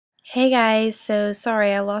Hey guys, so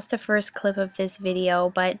sorry I lost the first clip of this video,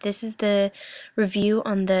 but this is the review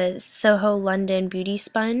on the SoHo London Beauty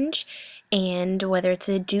Sponge and whether it's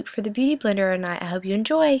a dupe for the Beauty Blender or not. I hope you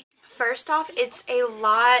enjoy. First off, it's a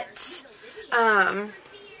lot,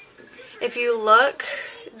 if you look,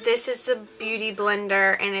 this is the Beauty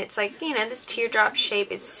Blender and it's like, you know, this teardrop shape.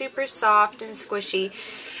 It's super soft and squishy,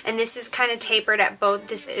 and this is kind of tapered at both,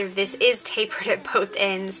 this is tapered at both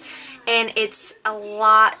ends, and it's a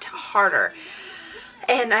lot harder.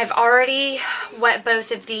 And I've already wet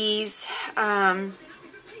both of these,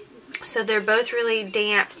 so they're both really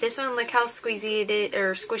damp. This one, look how squeezy it is,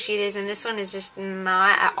 or squishy it is, and this one is just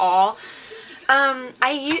not at all.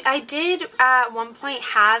 I did at one point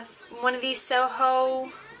have one of these SoHo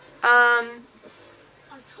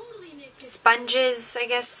sponges, I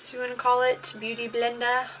guess you want to call it, beauty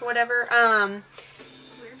blender, whatever.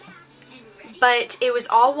 But it was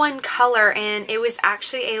all one color and it was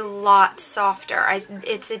actually a lot softer.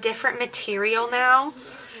 It's a different material now,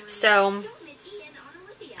 so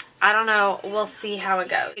I don't know. We'll see how it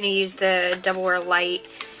goes. I'm going to use the Double Wear Light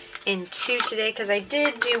in 2 today because I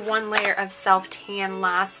did do 1 layer of self-tan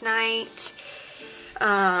last night.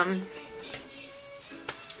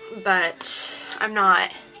 But I'm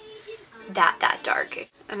not that dark.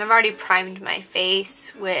 And I've already primed my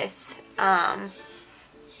face with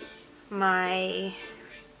my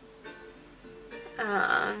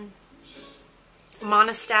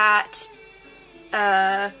Monostat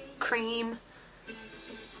cream,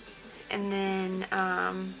 and then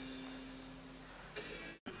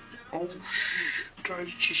oh shit, I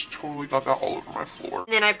just totally got that all over my floor.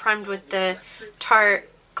 And then I primed with the Tarte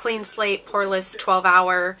Clean Slate Poreless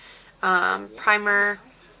 12-hour primer,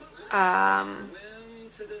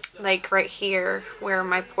 like right here where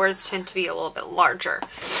my pores tend to be a little bit larger.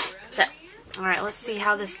 So, alright, let's see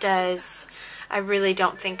how this does. I really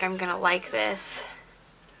don't think I'm gonna like this.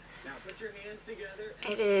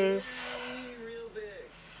 It is,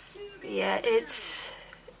 yeah, it's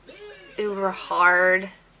uber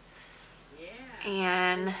hard,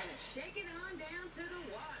 and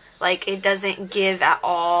like it doesn't give at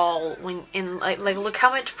all when in like look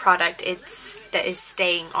how much product that is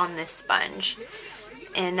staying on this sponge,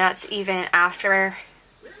 and that's even after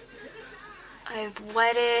I've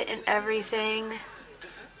wet it and everything.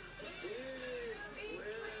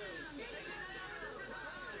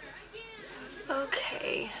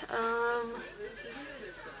 Okay,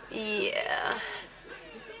 yeah.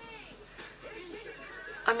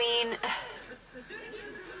 I mean,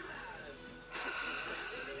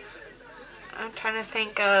 I'm trying to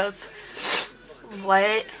think of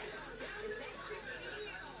what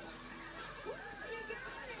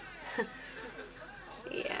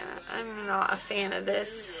yeah, I'm not a fan of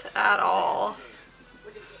this at all.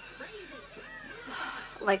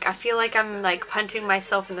 Like, I feel like I'm like punching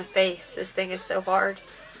myself in the face. This thing is so hard.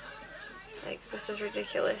 Like, this is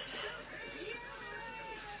ridiculous.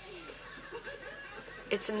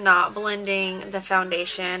 It's not blending the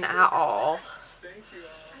foundation at all.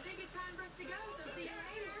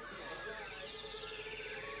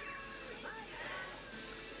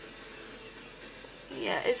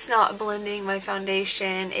 Yeah, it's not blending my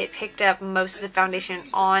foundation. It picked up most of the foundation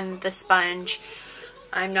on the sponge.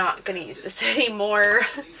 I'm not going to use this anymore.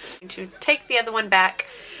 I'm going to take the other one back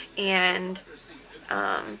and,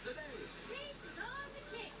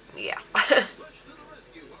 yeah.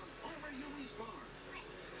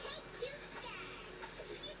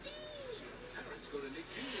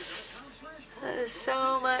 That is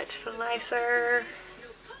so much nicer.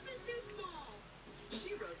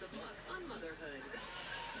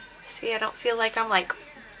 See, I don't feel like I'm like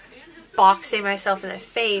boxing myself in the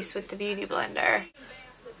face with the Beauty Blender.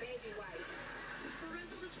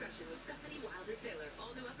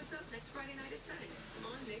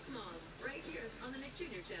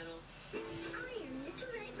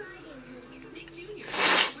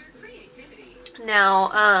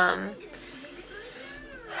 Now,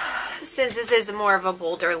 since this is more of a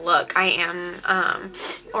bolder look, I am,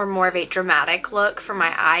 or more of a dramatic look for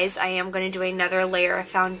my eyes, I am going to do another layer of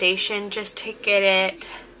foundation just to get it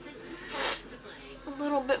a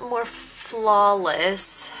little bit more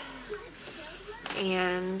flawless.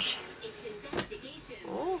 And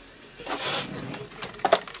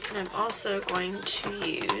I'm also going to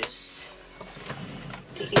use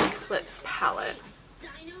the Eclipse palette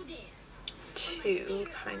to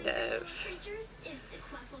kind of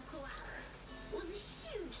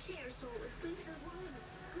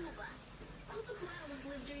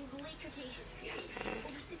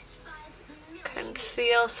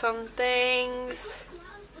conceal some things.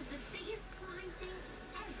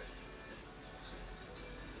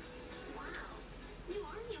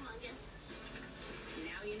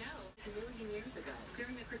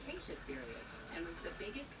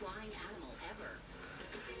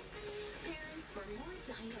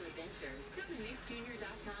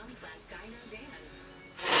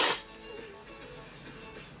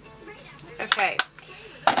 Okay,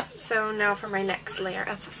 so now for my next layer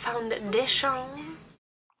of foundation.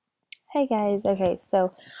 Hey guys, okay,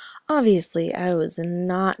 so obviously I was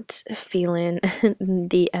not feeling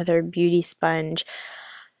the other beauty sponge.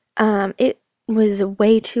 It was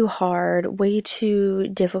way too hard, way too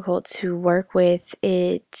difficult to work with.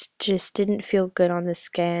 It just didn't feel good on the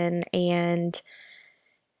skin, and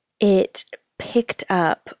it picked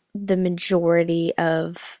up the majority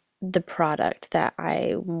of the product that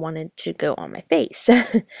I wanted to go on my face.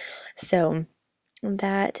 So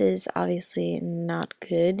that is obviously not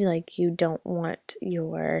good. Like, you don't want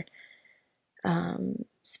your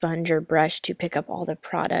sponge or brush to pick up all the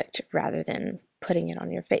product rather than putting it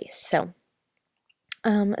on your face. So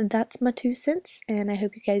that's my 2 cents, and I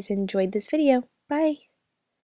hope you guys enjoyed this video. Bye!